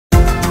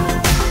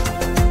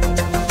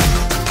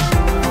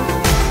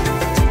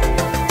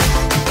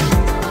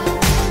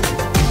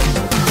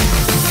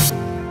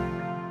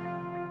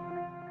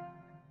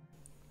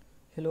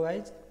Hello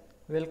guys,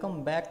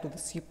 welcome back to the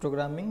C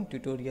programming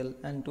tutorial,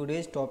 and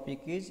today's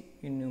topic is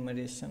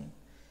enumeration.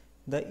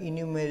 The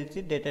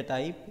enumerated data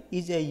type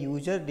is a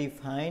user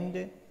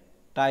defined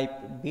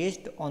type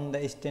based on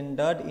the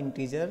standard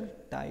integer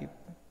type.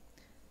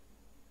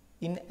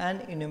 In an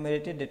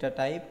enumerated data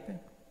type,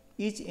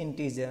 each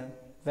integer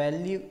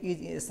value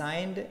is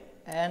assigned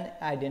an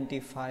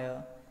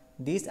identifier.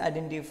 This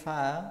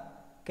identifier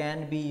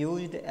can be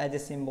used as a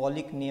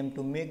symbolic name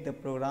to make the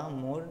program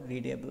more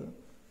readable.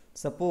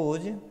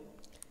 Suppose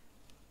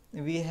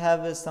we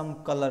have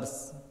some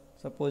colors,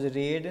 suppose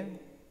red,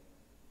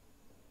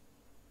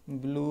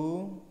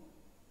 blue,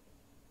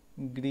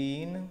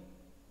 green.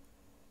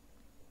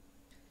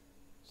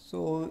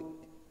 So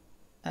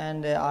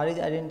and R is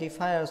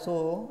identifier,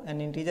 so an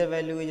integer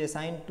value is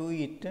assigned to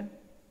it,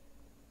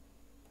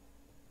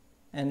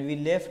 and we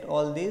left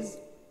all these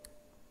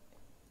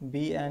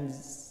B and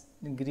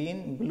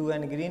green, blue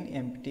and green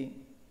empty.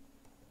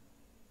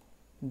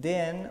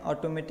 Then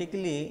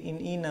automatically in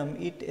enum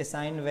it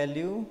assign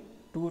value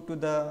 2 to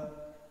the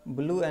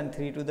blue and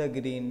 3 to the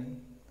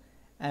green,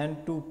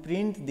 and to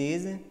print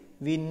these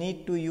we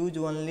need to use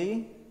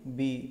only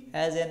B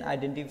as an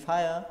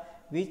identifier,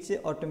 which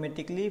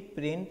automatically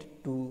print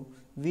 2.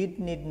 We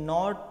need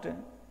not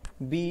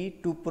B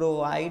to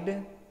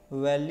provide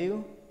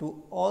value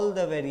to all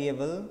the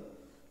variable.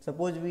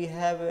 Suppose we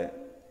have a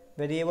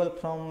variable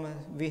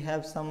we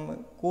have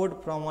some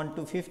code from 1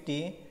 to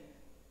 50,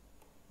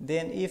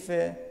 then if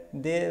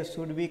they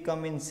should be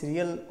come in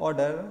serial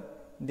order,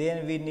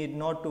 then we need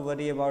not to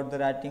worry about the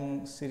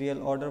writing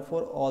serial order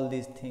for all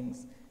these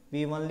things.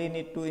 We only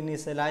need to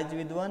initialize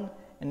with one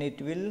and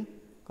it will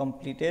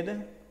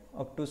completed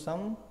up to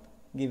some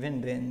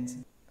given range.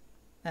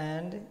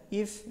 And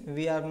if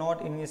we are not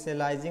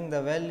initializing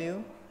the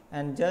value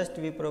and just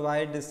we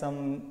provide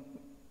some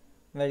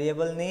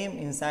variable name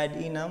inside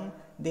enum,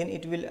 then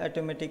it will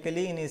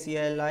automatically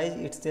initialize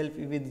itself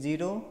with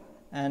 0,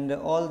 and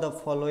all the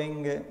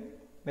following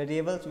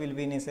variables will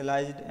be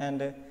initialized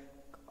and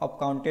up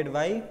counted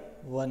by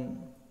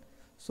 1.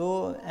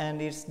 So,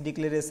 and its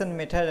declaration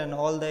method and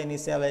all the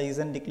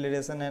initialization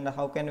declaration and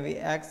how can we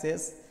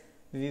access,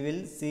 we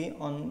will see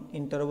on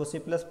in Turbo C++,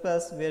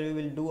 where we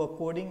will do a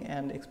coding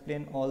and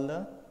explain all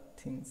the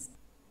things.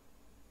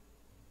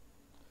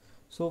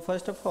 So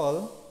first of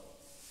all,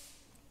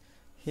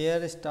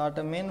 here start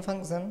a main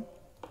function,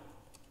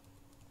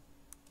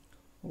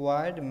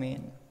 void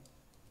main.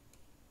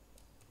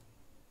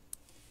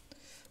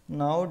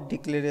 Now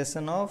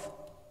declaration of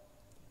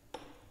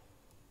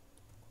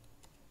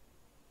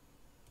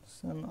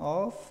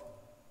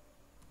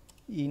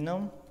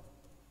enum.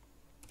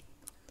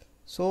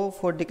 So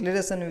for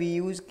declaration we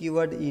use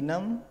keyword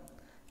enum,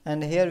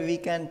 and here we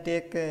can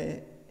take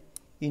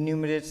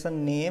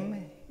enumeration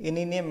name,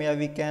 any name. Yeah,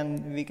 we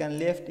can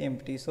left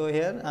empty. So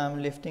here I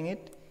am lefting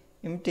it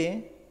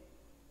empty.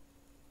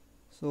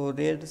 So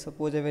red,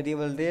 suppose a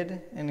variable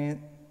red,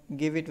 and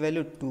give it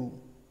value 2,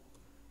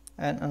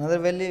 and another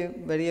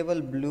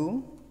variable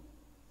blue,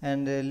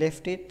 and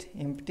left it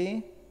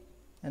empty,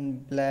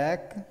 and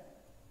black,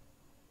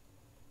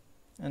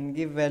 and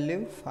give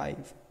value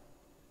 5,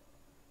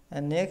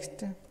 and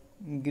next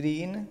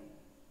green,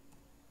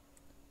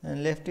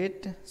 and left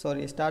it,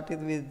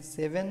 started with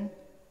 7,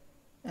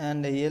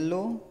 and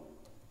yellow,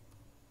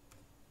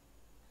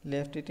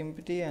 left it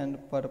empty,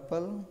 and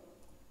purple,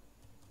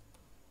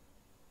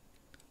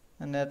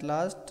 and at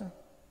last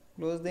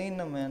close the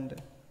enum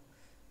and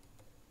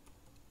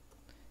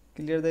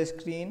clear the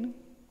screen.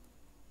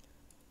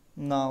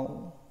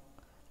 Now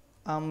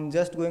I am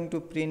just going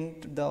to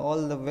print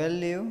all the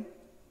value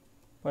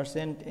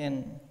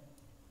 %n.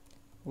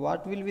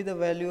 What will be the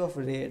value of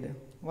red?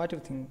 What do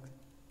you think?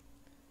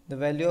 The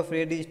value of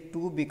red is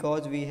 2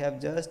 because we have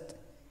just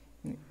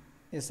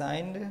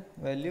assigned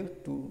value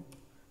 2.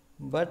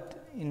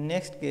 But in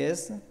next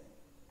case,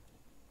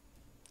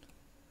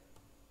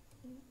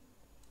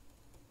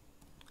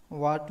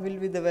 what will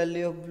be the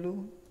value of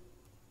blue?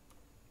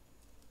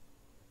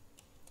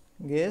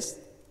 Guess.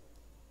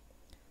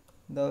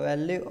 The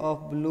value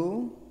of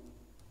blue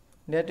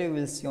that we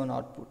will see on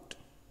output.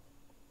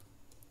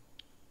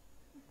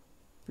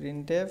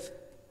 Printf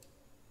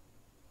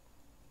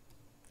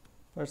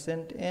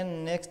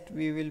 %n. Next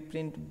we will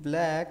print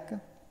black,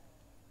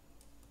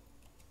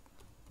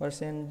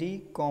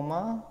 %d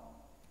comma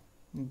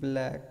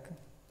black.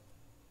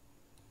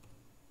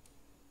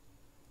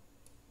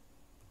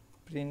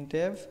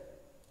 Printf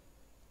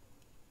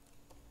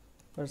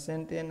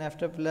 %n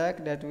after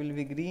black, that will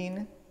be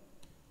green,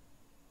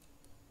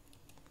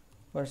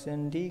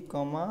 %d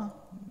comma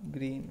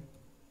green.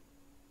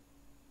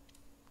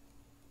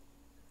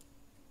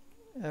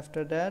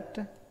 After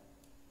that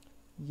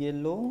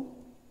yellow,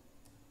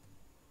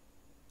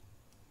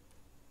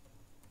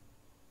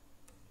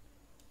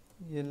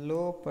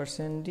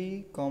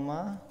 %d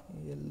comma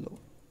yellow,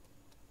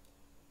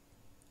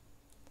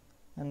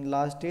 and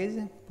last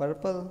is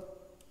purple,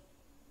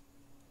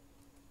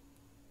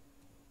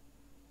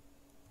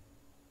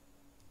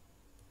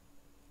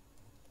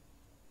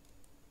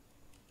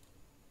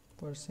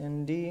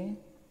 %d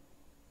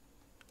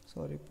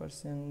sorry,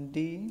 percent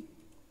 %d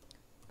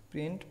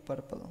print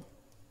purple.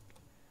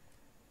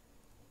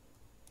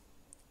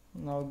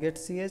 Now get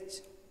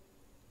ch.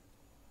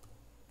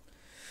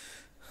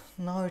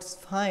 Now it's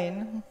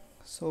fine.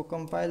 So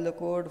compile the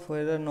code for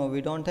error. No,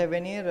 we don't have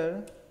any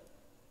error.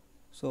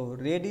 So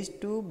red is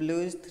 2,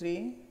 blue is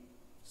 3.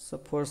 So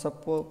for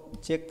suppose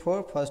check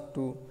for first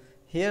 2.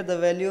 Here the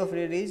value of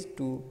red is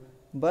 2,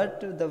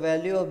 but the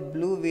value of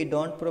blue we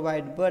don't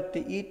provide, but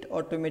it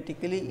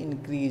automatically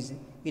increase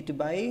it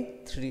by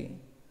 3.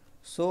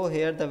 So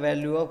here the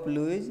value of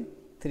blue is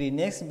 3.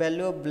 Next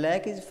value of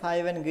black is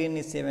 5 and green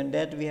is 7,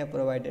 that we have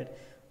provided.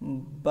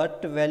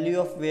 But value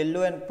of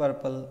yellow and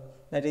purple,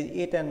 that is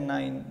 8 and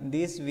 9,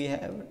 this we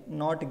have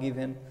not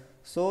given.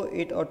 So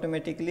it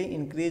automatically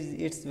increase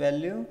its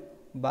value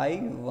by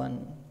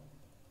 1.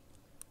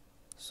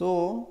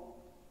 So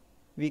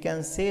we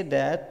can say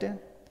that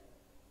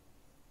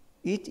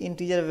each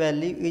integer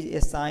value is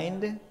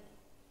assigned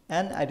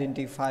an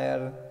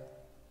identifier.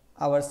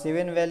 Our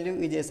 7 value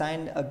is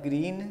assigned a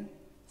green,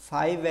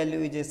 5 value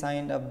is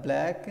assigned a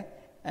black,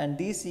 and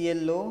this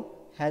yellow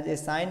has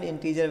assigned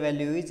integer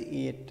value is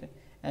 8,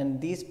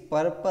 and this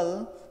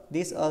purple,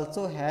 this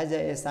also has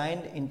a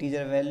assigned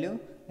integer value,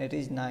 that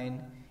is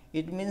 9.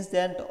 It means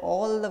that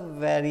all the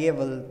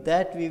variable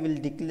that we will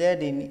declare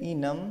in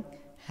enum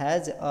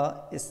has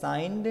a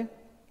assigned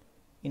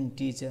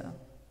integer.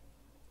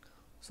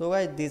 So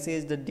guys, this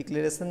is the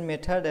declaration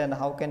method and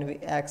how can we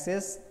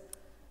access,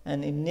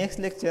 and in next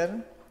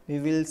lecture we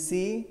will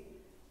see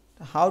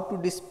how to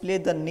display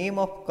the name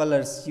of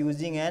colors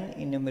using an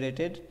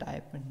enumerated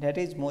type. That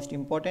is most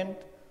important.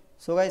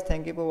 So guys,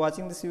 thank you for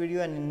watching this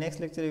video, and in next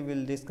lecture we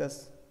will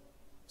discuss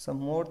some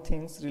more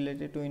things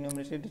related to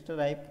enumerated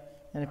type,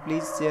 and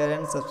please share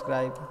and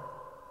subscribe.